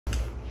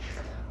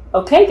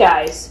Okay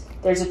guys,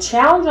 there's a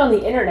challenge on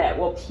the internet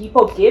where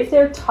people give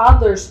their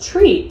toddlers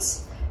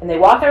treats and they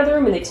walk out of the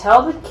room and they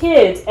tell the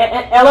kids,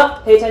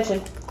 Ella, pay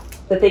attention,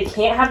 that they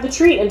can't have the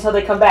treat until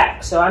they come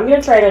back. So I'm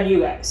going to try it on you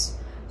guys.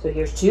 So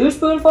here's 2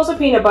 spoonfuls of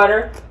peanut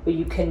butter, but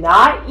you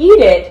cannot eat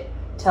it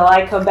till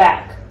I come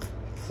back.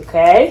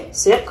 Okay?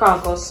 Sit,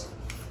 Kronkles.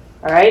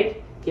 All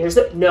right? Here's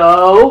the,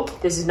 no,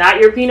 this is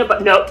not your peanut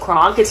butter. No,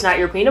 Kronk, it's not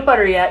your peanut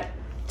butter yet.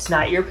 It's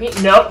not your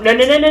peanut,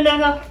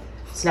 no.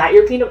 It's not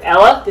your peanut,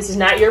 Ella, this is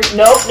not your,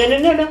 no.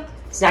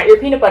 It's not your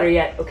peanut butter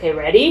yet. Okay,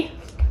 ready?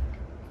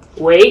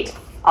 Wait,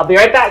 I'll be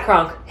right back,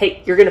 Kronk.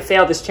 Hey, you're gonna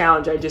fail this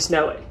challenge, I just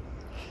know it.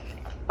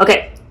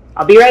 Okay,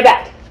 I'll be right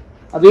back.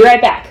 I'll be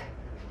right back.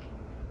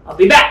 I'll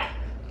be back.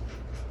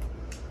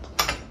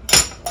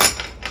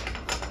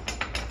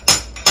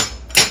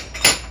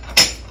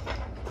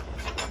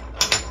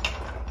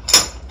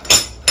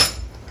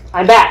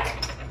 I'm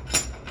back.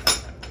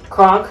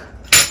 Kronk,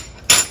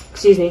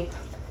 excuse me.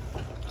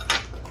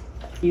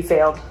 You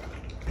failed.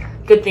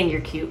 Good thing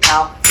you're cute,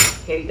 pal.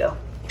 Here you go.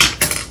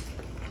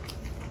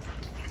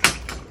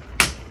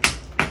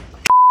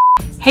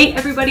 Hey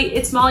everybody,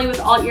 it's Molly with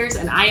AllEars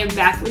and I am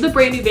back with a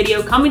brand new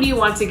video coming to you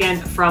once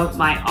again from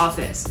my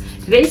office.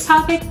 Today's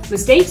topic,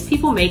 mistakes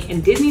people make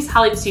in Disney's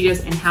Hollywood Studios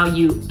and how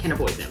you can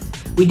avoid them.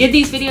 We did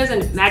these videos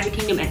in Magic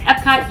Kingdom and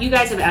Epcot. You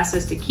guys have asked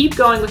us to keep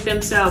going with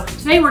them, so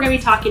today we're going to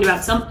be talking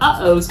about some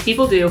uh-ohs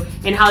people do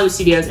in Hollywood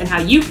Studios and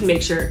how you can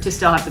make sure to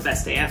still have the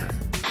best day ever.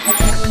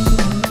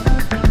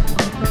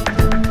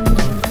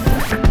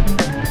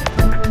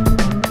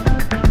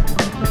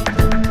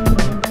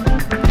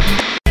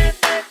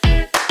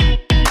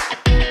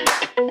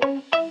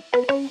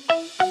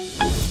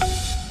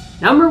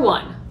 Number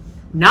 1,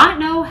 not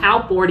know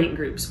how boarding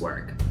groups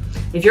work.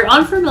 If you're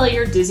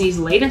unfamiliar, Disney's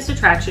latest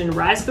attraction,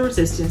 Rise of the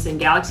Resistance and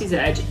Galaxy's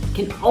Edge,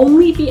 can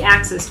only be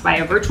accessed by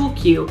a virtual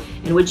queue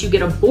in which you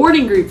get a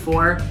boarding group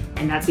for,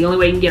 and that's the only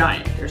way you can get on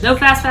it. There's no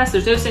fast pass,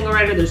 there's no single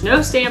rider, there's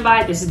no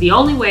standby. This is the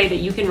only way that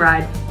you can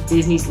ride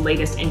Disney's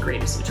latest and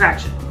greatest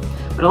attraction.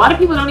 But a lot of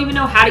people don't even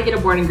know how to get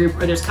a boarding group,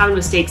 or there's common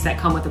mistakes that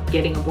come with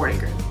getting a boarding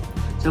group.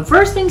 So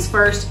first things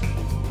first,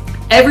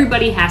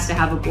 everybody has to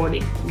have a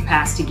boarding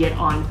pass to get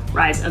on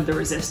Rise of the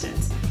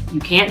Resistance. You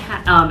can't,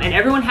 and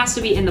everyone has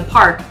to be in the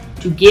park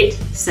to get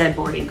said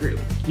boarding group.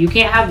 You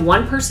can't have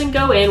one person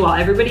go in while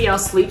everybody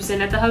else sleeps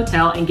in at the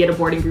hotel and get a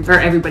boarding group for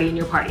everybody in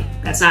your party.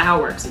 That's not how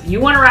it works. If you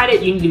want to ride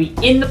it, you need to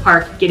be in the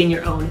park getting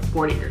your own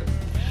boarding group.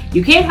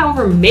 You can,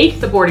 however, make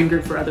the boarding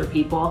group for other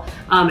people.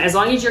 As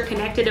long as you're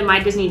connected in My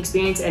Disney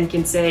Experience and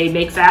can say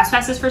make fast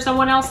passes for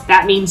someone else,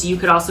 that means you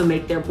could also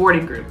make their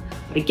boarding group.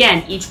 But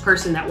again, each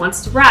person that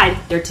wants to ride,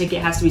 their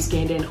ticket has to be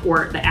scanned in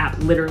or the app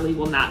literally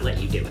will not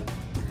let you do it.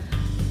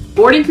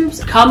 Boarding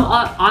groups come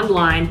up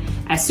online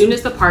as soon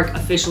as the park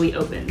officially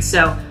opens.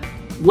 So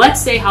let's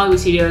say Hollywood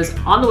Studios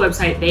on the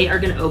website, they are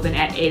gonna open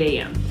at 8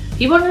 a.m.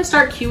 People are gonna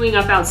start queuing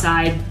up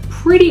outside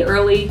pretty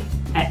early,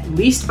 at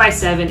least by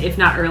 7, if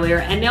not earlier,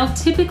 and they'll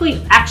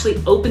typically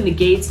actually open the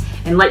gates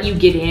and let you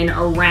get in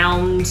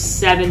around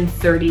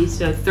 7:30,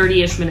 so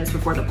 30-ish minutes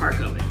before the park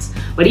opens.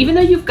 But even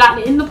though you've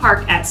gotten in the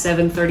park at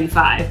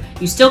 7:35,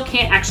 you still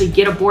can't actually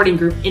get a boarding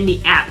group in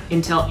the app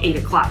until 8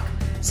 o'clock.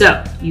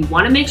 So you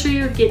wanna make sure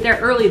you get there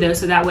early though,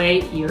 so that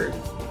way your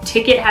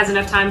ticket has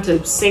enough time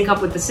to sync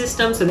up with the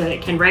system so that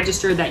it can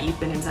register that you've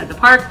been inside the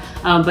park.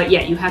 But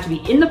yeah, you have to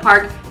be in the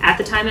park at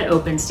the time it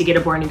opens to get a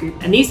boarding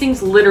group. And these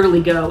things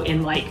literally go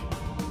in like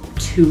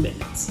 2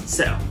 minutes.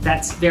 So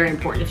that's very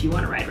important if you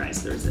want to ride Rise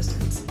of the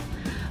Resistance.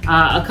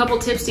 A couple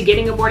tips to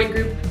getting a boarding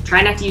group: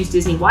 try not to use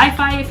Disney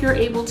Wi-Fi if you're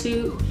able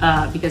to,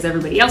 because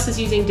everybody else is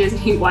using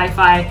Disney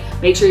Wi-Fi.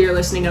 Make sure you're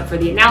listening up for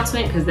the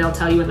announcement because they'll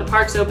tell you when the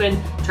park's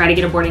open. Try to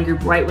get a boarding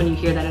group right when you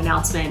hear that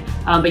announcement.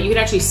 But you can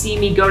actually see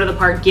me go to the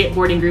park, get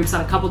boarding groups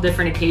on a couple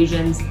different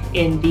occasions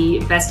in the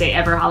Best Day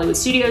Ever Hollywood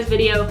Studios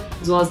video,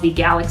 as well as the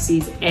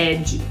Galaxy's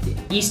Edge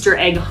Easter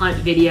egg hunt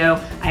video.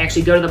 I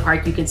actually go to the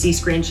park, you can see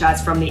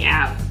screenshots from the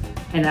app,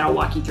 and that'll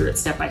walk you through it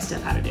step by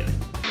step how to do it.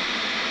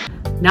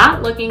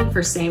 Not looking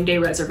for same-day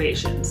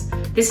reservations.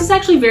 This is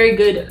actually very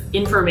good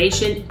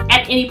information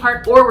at any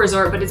park or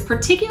resort, but it's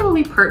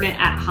particularly pertinent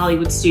at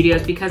Hollywood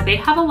Studios because they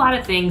have a lot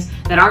of things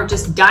that aren't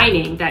just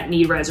dining that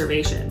need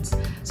reservations.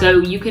 So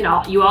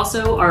you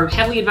also are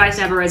heavily advised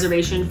to have a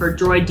reservation for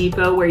Droid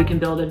Depot, where you can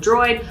build a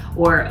droid,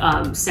 or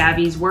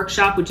Savvy's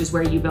Workshop, which is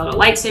where you build a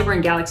lightsaber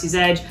in Galaxy's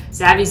Edge.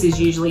 Savvy's is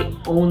usually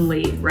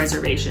only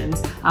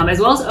reservations, as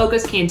well as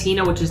Oka's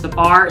Cantina, which is the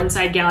bar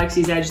inside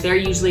Galaxy's Edge. They're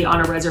usually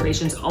on a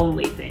reservations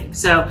only thing.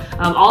 So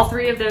all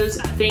 3 of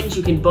those things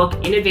you can book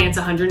in advance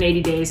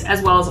 180 days,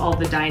 as well as all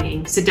the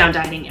dining, sit-down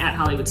dining at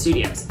Hollywood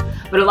Studios.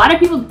 But a lot of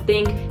people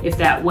think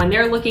when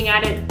they're looking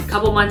at it a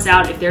couple months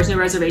out, if there's no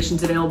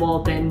reservations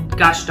available, then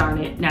gosh darn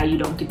it, now you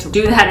don't get to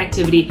do that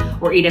activity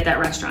or eat at that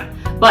restaurant.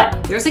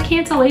 But there's a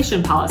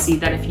cancellation policy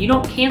that if you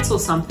don't cancel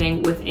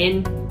something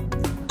within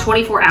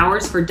 24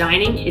 hours for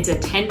dining, it's a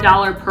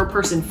 $10 per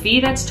person fee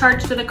that's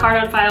charged to the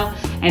card on file.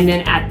 And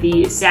then at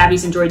the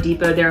Savvy's and Droid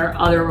Depot, there are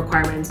other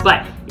requirements.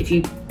 But if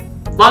you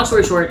Long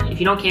story short, if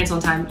you don't cancel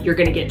in time, you're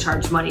gonna get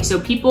charged money. So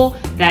people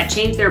that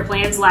change their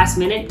plans last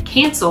minute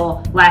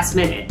cancel last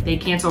minute. They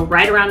cancel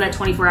right around that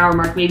 24-hour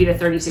mark, maybe the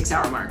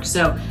 36-hour mark.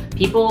 So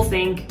people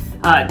think,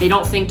 they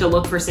don't think to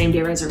look for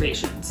same-day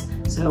reservations.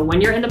 So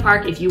when you're in the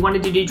park, if you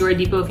wanted to do Droid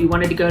Depot, if you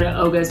wanted to go to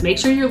Oga's, make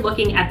sure you're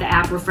looking at the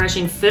app,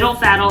 refreshing Fiddle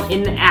Faddle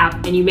in the app,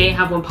 and you may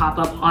have one pop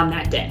up on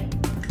that day.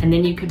 And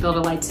then you could build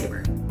a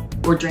lightsaber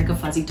or drink a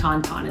fuzzy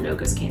tauntaun in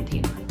Oga's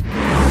cantina.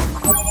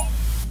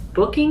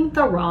 Booking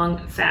the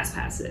wrong fast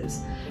passes.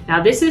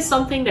 Now this is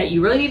something that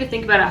you really need to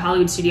think about at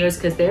Hollywood Studios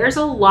because there's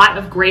a lot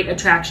of great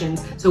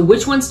attractions. So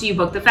which ones do you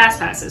book the fast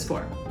passes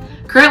for?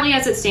 Currently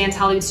as it stands,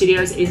 Hollywood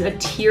Studios is a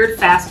tiered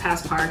fast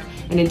pass park.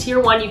 And in tier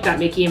 1, you've got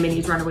Mickey and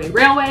Minnie's Runaway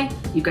Railway,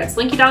 you've got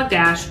Slinky Dog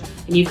Dash,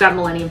 and you've got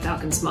Millennium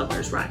Falcon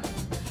Smuggler's Run.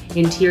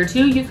 In tier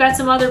 2, you've got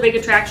some other big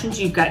attractions.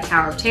 You've got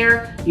Tower of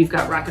Terror, you've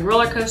got Rock and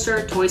Roller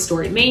Coaster, Toy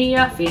Story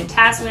Mania,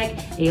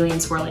 Fantasmic, Alien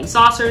Swirling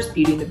Saucers,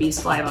 Beauty and the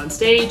Beast Live on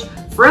Stage,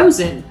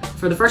 Frozen,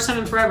 for the first time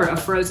in forever, a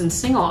Frozen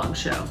sing-along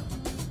show.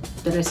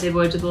 Did I say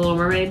Voyage of the Little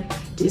Mermaid?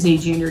 Disney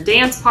Junior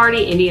Dance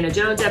Party, Indiana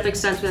Jones Epic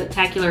Stunt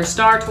Spectacular,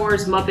 Star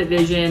Tours, Muppet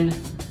Vision.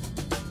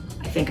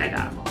 I think I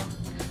got them all.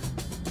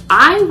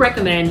 I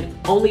recommend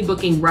only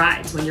booking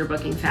rides when you're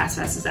booking fast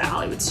passes at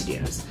Hollywood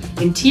Studios.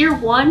 In tier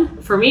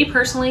 1, for me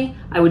personally,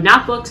 I would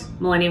not book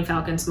Millennium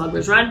Falcon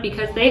Smuggler's Run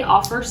because they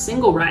offer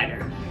single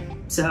rider.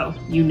 So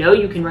you know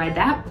you can ride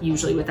that,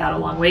 usually without a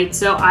long wait.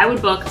 So I would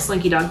book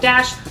Slinky Dog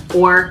Dash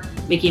or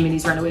Mickey and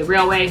Minnie's Runaway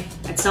Railway.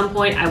 At some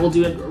point, I will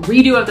do a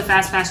redo of the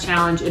Fast Pass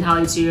Challenge in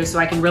Hollywood Studios so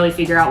I can really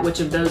figure out which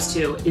of those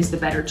two is the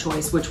better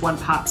choice, which one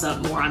pops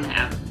up more on the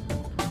app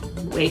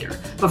later.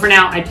 But for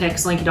now, I'd pick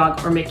Slinky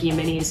Dog or Mickey and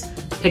Minnie's.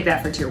 Pick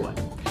that for tier 1.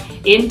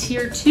 In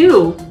tier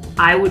 2,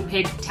 I would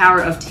pick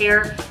Tower of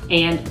Terror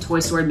and Toy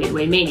Story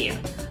Midway Mania.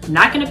 I'm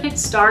not gonna pick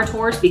Star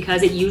Tours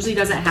because it usually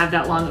doesn't have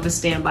that long of a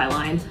standby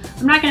line.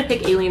 I'm not gonna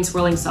pick Alien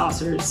Swirling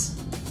Saucers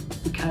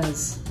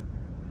because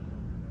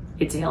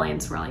it's Alien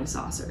Swirling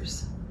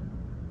Saucers.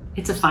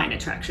 It's a fine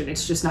attraction.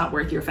 It's just not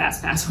worth your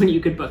fast pass when you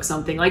could book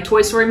something like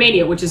Toy Story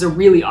Mania, which is a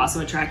really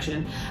awesome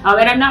attraction.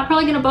 And I'm not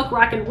probably gonna book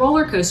Rock and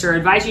Roller Coaster or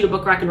advise you to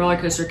book Rock and Roller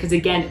Coaster because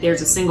again,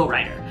 there's a single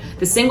rider.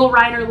 The single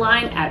rider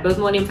line at both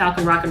Millennium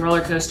Falcon Rock and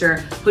Roller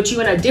Coaster puts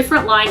you in a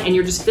different line and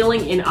you're just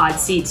filling in odd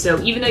seats.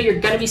 So even though you're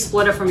gonna be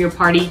split up from your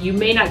party, you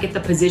may not get the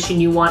position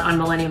you want on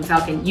Millennium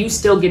Falcon, you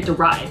still get to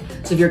ride.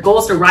 So if your goal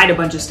is to ride a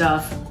bunch of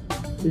stuff,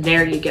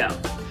 there you go.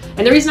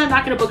 And the reason I'm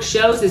not gonna book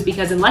shows is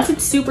because unless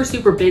it's super,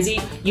 super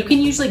busy, you can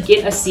usually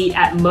get a seat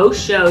at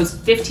most shows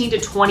 15 to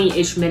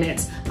 20-ish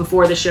minutes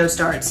before the show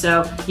starts.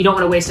 So you don't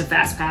wanna waste a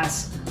fast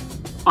pass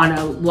on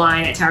a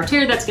line at Tower of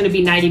Terror that's gonna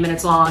be 90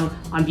 minutes long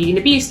on Beauty and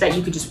the Beast that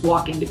you could just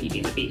walk into Beauty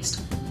and the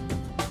Beast.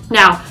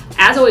 Now,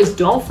 as always,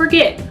 don't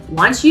forget,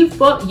 once you've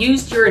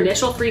used your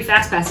initial 3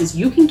 fast passes,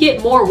 you can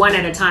get more one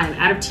at a time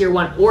out of tier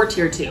 1 or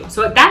tier 2.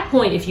 So at that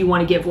point, if you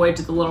want to get Voyage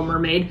of the Little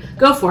Mermaid,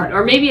 go for it.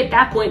 Or maybe at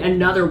that point,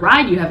 another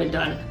ride you haven't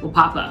done will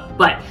pop up.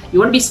 But you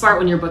want to be smart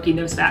when you're booking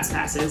those fast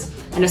passes,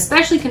 and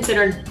especially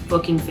consider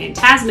booking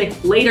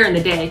Fantasmic later in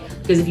the day,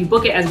 because if you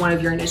book it as one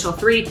of your initial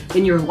 3,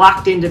 then you're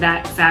locked into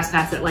that fast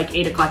pass at like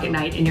 8 o'clock at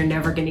night, and you're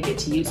never going to get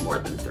to use more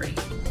than 3.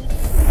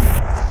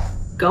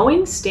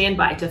 Going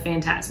standby to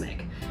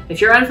Fantasmic. If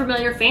you're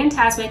unfamiliar,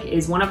 Fantasmic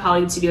is one of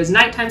Hollywood Studios'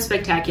 nighttime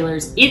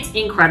spectaculars. It's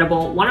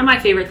incredible, one of my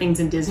favorite things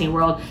in Disney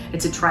World.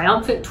 It's a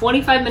triumphant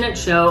 25-minute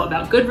show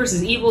about good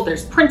versus evil.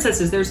 There's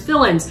princesses, there's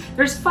villains,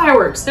 there's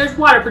fireworks, there's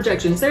water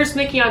projections, there's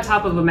Mickey on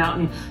top of a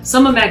mountain.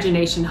 Some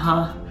imagination,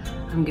 huh?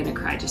 I'm gonna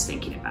cry just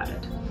thinking about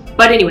it.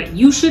 But anyway,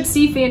 you should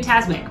see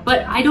Fantasmic,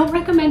 but I don't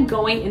recommend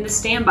going in the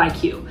standby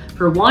queue.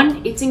 For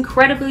one, it's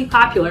incredibly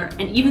popular,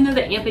 and even though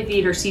the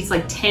amphitheater seats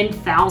like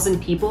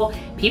 10,000 people,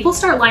 people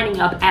start lining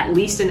up at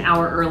least an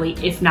hour early,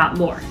 if not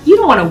more. You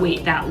don't want to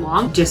wait that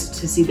long just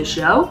to see the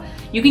show.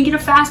 You can get a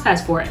fast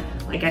pass for it.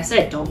 Like I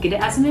said, don't get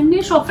it as an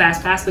initial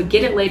fast pass, but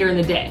get it later in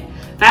the day.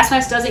 Fast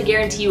pass doesn't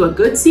guarantee you a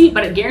good seat,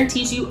 but it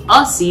guarantees you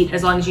a seat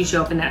as long as you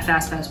show up in that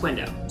fast pass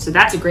window. So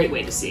that's a great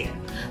way to see it.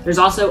 There's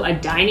also a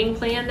dining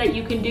plan that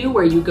you can do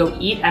where you go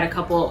eat at a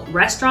couple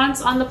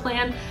restaurants on the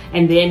plan,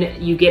 and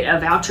then you get a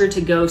voucher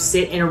to go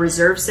sit in a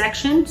reserve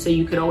section. So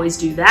you could always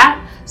do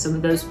that. Some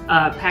of those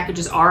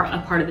packages are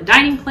a part of the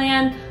dining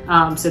plan.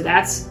 So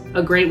that's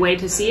a great way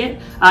to see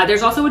it.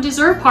 There's also a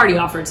dessert party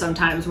offered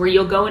sometimes where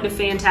you'll go into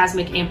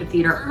Fantasmic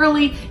Amphitheater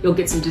early, you'll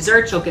get some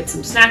desserts, you'll get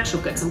some snacks,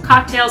 you'll get some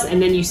cocktails,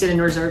 and then you sit in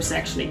a reserve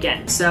section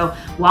again. So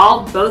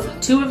while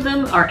two of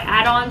them are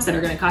add-ons that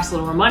are gonna cost a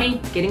little more money,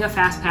 getting a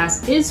fast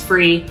pass is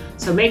free.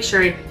 So make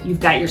sure you've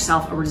got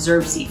yourself a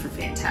reserve seat for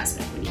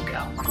Fantasmic when you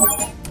go.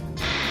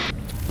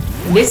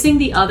 Missing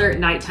the other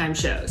nighttime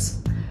shows.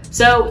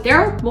 So there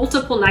are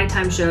multiple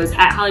nighttime shows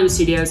at Hollywood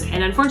Studios,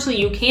 and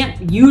unfortunately you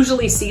can't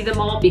usually see them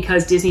all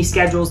because Disney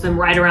schedules them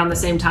right around the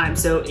same time.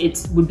 So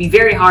it would be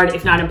very hard,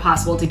 if not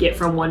impossible, to get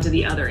from one to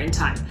the other in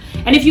time.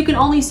 And if you can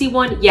only see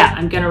one, yeah,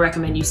 I'm gonna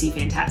recommend you see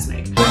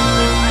Fantasmic.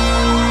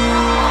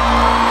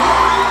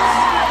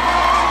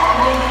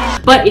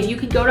 But if you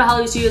could go to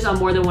Hollywood Studios on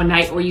more than one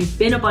night, or you've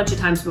been a bunch of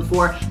times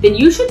before, then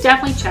you should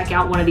definitely check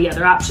out one of the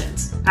other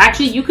options.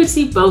 Actually, you could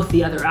see both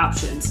the other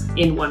options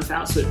in one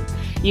foul swoop.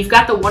 You've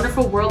got The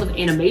Wonderful World of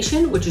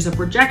Animation, which is a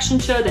projection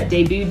show that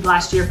debuted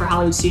last year for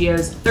Hollywood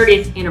Studios'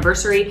 30th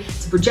anniversary.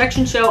 It's a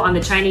projection show on the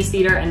Chinese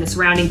theater and the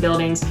surrounding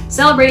buildings,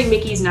 celebrating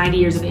Mickey's 90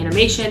 years of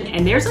animation,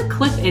 and there's a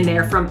clip in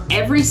there from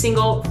every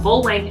single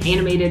full-length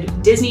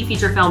animated Disney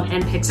feature film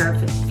and Pixar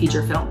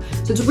feature film.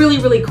 So it's really,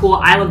 really cool.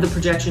 I love the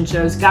projection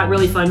shows. Got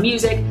really fun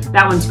music.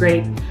 That one's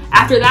great.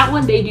 After that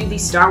one, they do the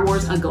Star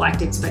Wars A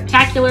Galactic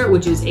Spectacular,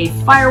 which is a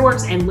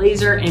fireworks and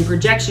laser and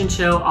projection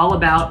show all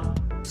about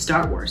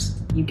Star Wars.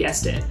 You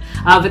guessed it.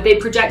 But they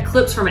project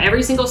clips from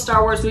every single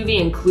Star Wars movie,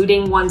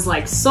 including ones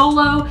like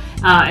Solo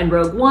and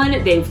Rogue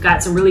One. They've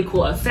got some really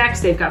cool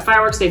effects. They've got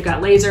fireworks, they've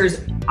got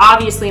lasers,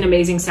 obviously an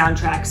amazing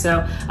soundtrack.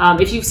 So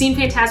if you've seen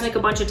Fantasmic a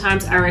bunch of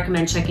times, I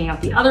recommend checking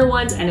out the other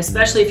ones. And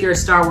especially if you're a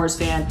Star Wars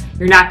fan,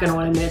 you're not going to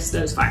want to miss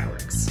those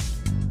fireworks.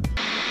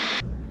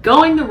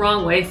 Going the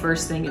wrong way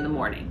first thing in the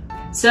morning.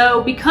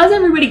 So because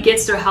everybody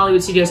gets to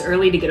Hollywood Studios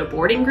early to get a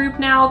boarding group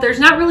now, there's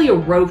not really a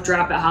rope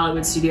drop at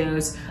Hollywood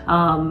Studios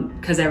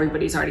because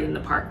everybody's already in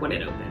the park when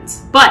it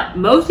opens. But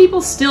most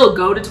people still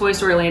go to Toy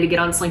Story Land to get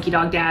on Slinky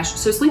Dog Dash.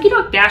 So Slinky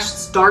Dog Dash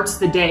starts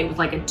the day with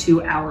like a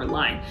 2-hour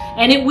line,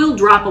 and it will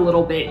drop a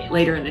little bit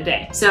later in the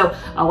day. So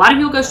a lot of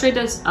people go straight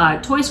to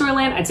Toy Story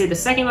Land. I'd say the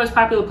second most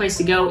popular place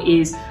to go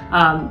is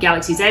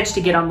Galaxy's Edge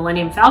to get on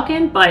Millennium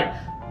Falcon, but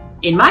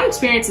in my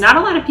experience, not a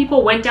lot of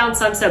people went down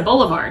Sunset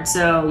Boulevard,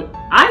 so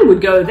I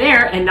would go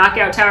there and knock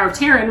out Tower of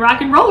Terror and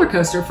Rock and Roller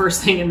Coaster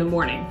first thing in the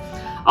morning.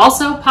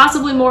 Also,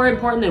 possibly more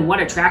important than what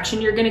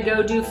attraction you're gonna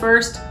go do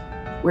first,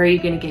 where are you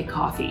gonna get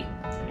coffee?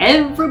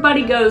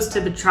 Everybody goes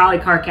to the Trolley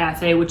Car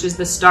Cafe, which is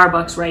the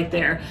Starbucks right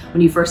there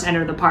when you first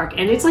enter the park,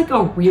 and it's like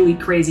a really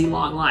crazy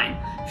long line.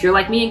 If you're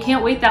like me and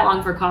can't wait that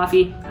long for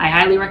coffee, I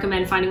highly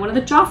recommend finding one of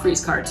the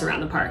Joffrey's carts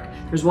around the park.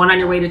 There's one on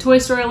your way to Toy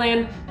Story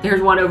Land,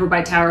 there's one over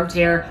by Tower of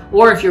Terror,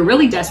 or if you're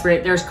really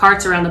desperate, there's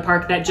carts around the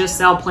park that just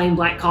sell plain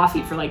black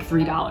coffee for like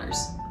 $3.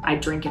 I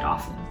drink it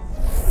often.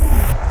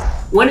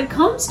 When it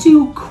comes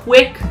to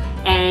quick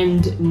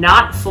and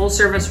not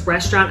full-service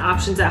restaurant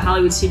options at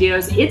Hollywood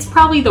Studios, it's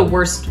probably the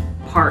worst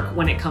park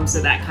when it comes to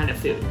that kind of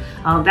food.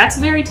 That's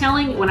very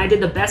telling. When I did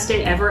the best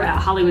day ever at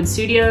Hollywood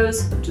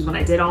Studios, which is when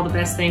I did all the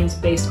best things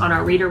based on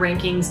our reader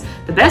rankings,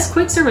 the best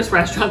quick service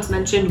restaurants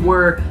mentioned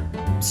were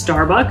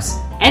Starbucks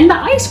and the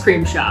ice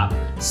cream shop.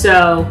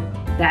 So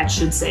that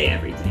should say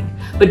everything.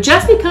 But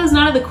just because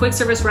none of the quick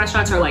service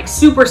restaurants are like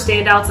super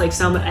standouts like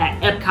some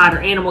at Epcot or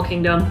Animal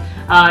Kingdom,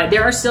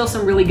 there are still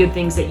some really good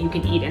things that you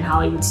can eat in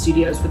Hollywood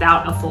Studios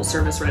without a full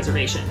service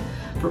reservation.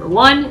 For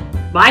one,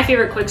 my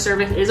favorite quick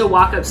service is a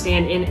walk-up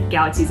stand in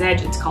Galaxy's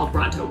Edge. It's called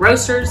Ronto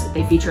Roasters.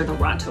 They feature the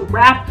Ronto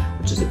wrap,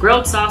 which is a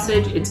grilled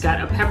sausage. It's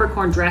got a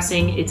peppercorn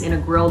dressing. It's in a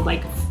grilled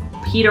like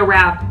pita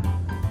wrap.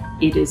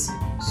 It is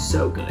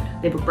so good.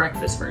 They have a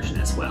breakfast version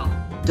as well.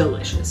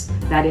 Delicious.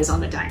 That is on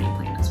the dining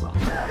plan as well.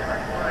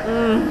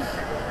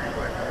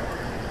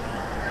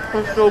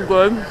 That's so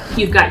good.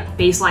 You've got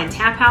Baseline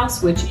Tap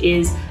House, which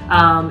is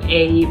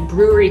a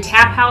brewery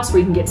tap house where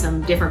you can get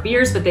some different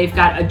beers, but they've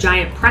got a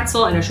giant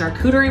pretzel and a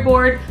charcuterie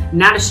board.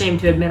 Not ashamed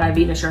to admit I've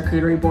eaten a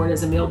charcuterie board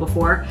as a meal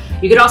before.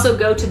 You could also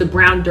go to the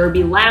Brown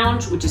Derby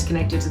Lounge, which is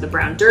connected to the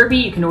Brown Derby.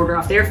 You can order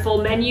off their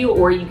full menu,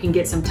 or you can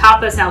get some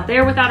tapas out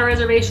there without a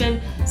reservation.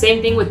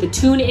 Same thing with the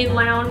Tune-In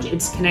Lounge.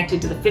 It's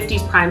connected to the 50s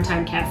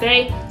Primetime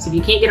Cafe. So if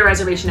you can't get a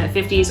reservation at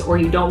 50s, or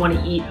you don't want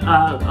to eat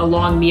a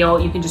long meal,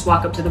 you can just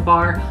walk up to the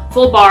bar,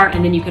 full bar,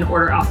 and then you can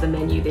order off the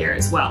menu there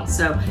as well.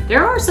 So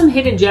there are some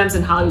hidden gems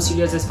in Hollywood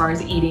Studios as far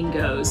as eating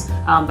goes,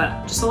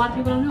 but just a lot of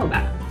people don't know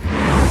about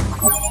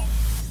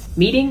it.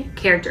 Meeting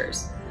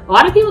characters. A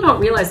lot of people don't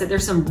realize that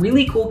there's some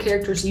really cool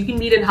characters you can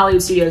meet in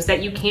Hollywood Studios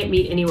that you can't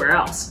meet anywhere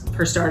else.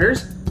 For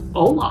starters,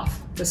 Olaf,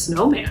 the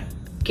snowman.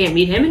 Can't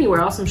meet him anywhere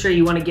else. I'm sure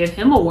you want to give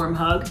him a warm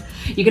hug.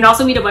 You can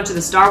also meet a bunch of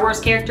the Star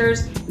Wars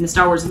characters. In the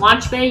Star Wars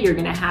launch bay, you're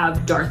going to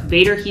have Darth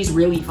Vader. He's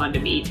really fun to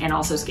meet and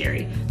also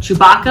scary.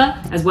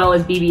 Chewbacca, as well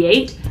as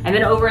BB-8. And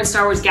then over in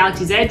Star Wars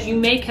Galaxy's Edge, you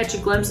may catch a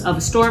glimpse of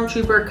a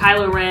Stormtrooper,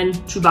 Kylo Ren.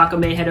 Chewbacca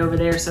may head over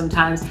there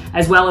sometimes,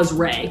 as well as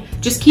Rey.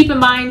 Just keep in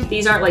mind,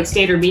 these aren't like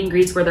standard meet and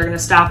greets where they're going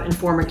to stop and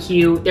form a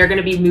queue. They're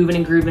going to be moving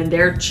and grooving.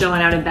 They're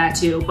chilling out in that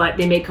too, but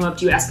they may come up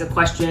to you, ask a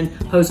question,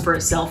 pose for a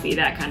selfie,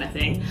 that kind of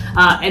thing.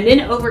 And then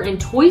over in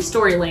Toy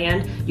Story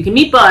Land, you can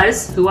meet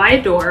Buzz, who I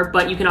adore,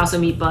 but you can also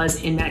meet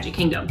Buzz in Magic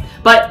Kingdom.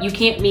 But you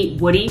can't meet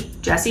Woody,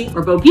 Jessie,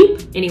 or Bo Peep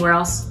anywhere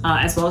else,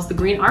 as well as the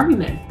Green Army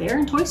Men. They're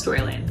in Toy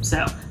Story Land.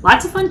 So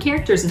lots of fun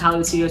characters in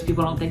Hollywood Studios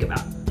people don't think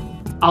about.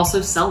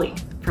 Also Sully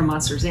from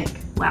Monsters, Inc.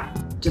 Wow,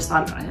 just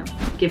thought about him.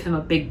 Give him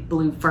a big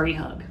blue furry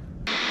hug.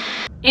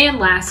 And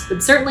last,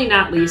 but certainly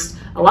not least,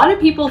 a lot of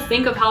people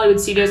think of Hollywood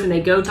Studios and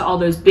they go to all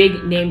those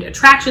big named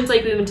attractions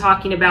like we've been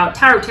talking about,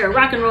 Tower of Terror,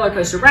 Rock and Roller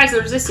Coaster, Rise of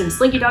the Resistance,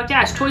 Slinky Dog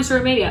Dash, Toy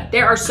Story Mania.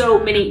 There are so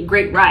many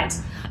great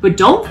rides. But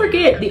don't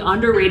forget the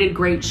underrated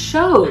great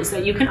shows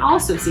that you can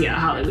also see at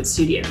Hollywood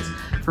Studios.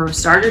 For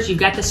starters, you've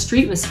got the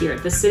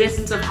Streetmosphere, the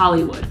Citizens of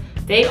Hollywood.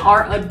 They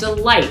are a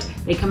delight.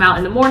 They come out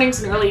in the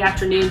mornings and early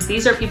afternoons.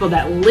 These are people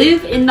that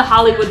live in the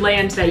Hollywood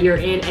land that you're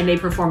in, and they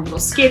perform little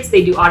skits.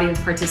 They do audience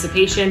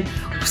participation.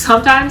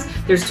 Sometimes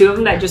there's two of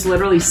them that just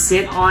literally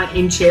sit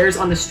in chairs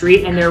on the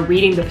street and they're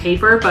reading the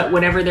paper, but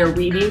whatever they're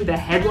reading, the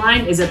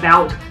headline is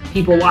about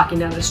people walking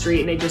down the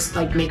street, and they just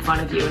like make fun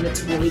of you, and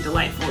it's really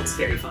delightful. It's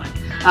very fun.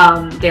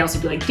 They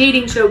also do like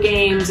dating show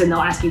games, and they'll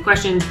ask you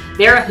questions.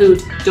 They're a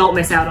hoot. Don't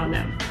miss out on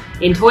them.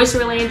 In Toy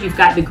Story Land, you've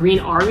got the Green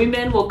Army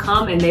Men will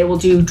come and they will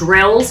do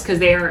drills because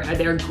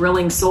they're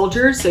grilling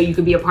soldiers, so you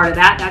could be a part of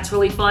that. That's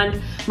really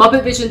fun.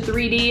 Muppet Vision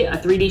 3D, a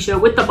 3D show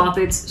with the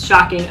Muppets.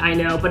 Shocking, I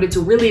know, but it's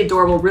really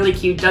adorable, really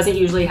cute. Doesn't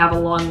usually have a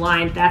long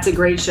line. That's a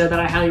great show that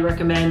I highly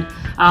recommend.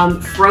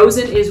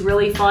 Frozen is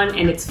really fun,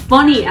 and it's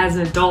funny as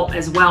an adult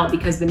as well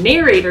because the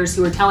narrators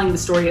who are telling the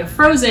story of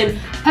Frozen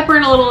pepper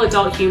in a little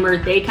adult humor.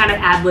 They kind of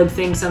ad-lib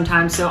things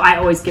sometimes, so I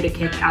always get a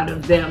kick out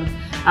of them.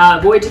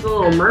 Voyage of the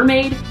Little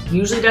Mermaid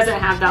usually doesn't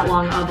have that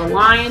long of a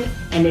line,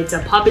 and it's a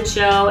puppet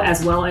show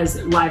as well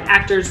as live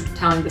actors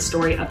telling the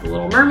story of the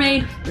Little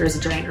Mermaid. There's a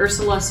giant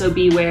Ursula, so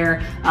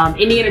beware.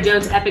 Indiana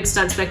Jones Epic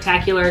Stunt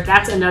Spectacular,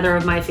 that's another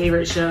of my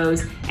favorite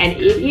shows, and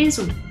it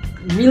is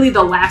really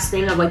the last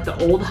thing of like the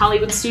old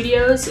Hollywood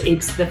studios.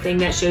 It's the thing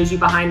that shows you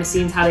behind the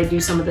scenes how they do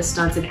some of the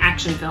stunts in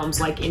action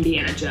films like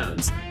Indiana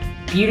Jones.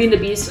 Beauty and the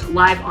Beast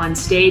live on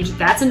stage.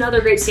 That's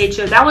another great stage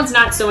show. That one's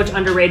not so much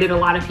underrated. A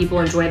lot of people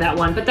enjoy that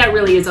one, but that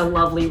really is a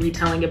lovely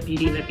retelling of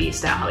Beauty and the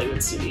Beast at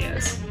Hollywood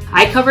Studios.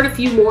 I covered a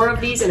few more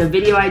of these in a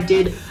video I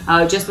did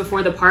just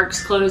before the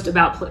parks closed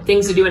about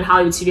things to do in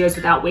Hollywood Studios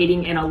without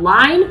waiting in a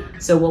line,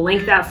 so we'll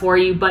link that for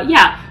you. But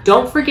yeah,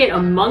 don't forget,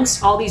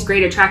 amongst all these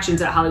great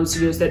attractions at Hollywood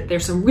Studios, that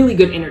there's some really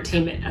good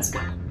entertainment as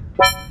well.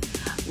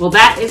 Well,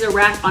 that is a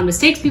wrap on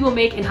mistakes people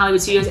make in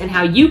Hollywood Studios and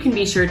how you can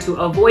be sure to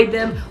avoid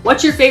them.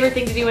 What's your favorite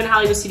thing to do in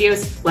Hollywood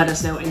Studios? Let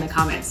us know in the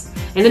comments.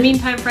 In the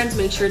meantime, friends,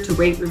 make sure to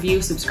rate,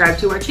 review, subscribe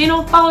to our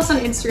channel, follow us on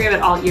Instagram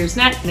at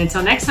AllEars.net, and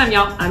until next time,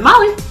 y'all, I'm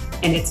Molly,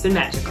 and it's been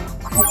magical.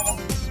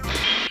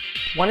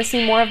 Want to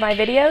see more of my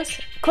videos?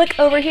 Click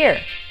over here.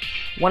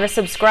 Want to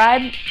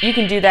subscribe? You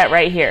can do that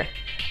right here.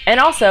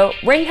 And also,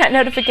 ring that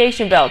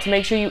notification bell to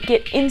make sure you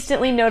get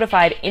instantly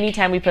notified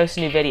anytime we post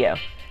a new video.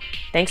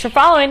 Thanks for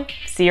following.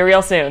 See you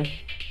real soon.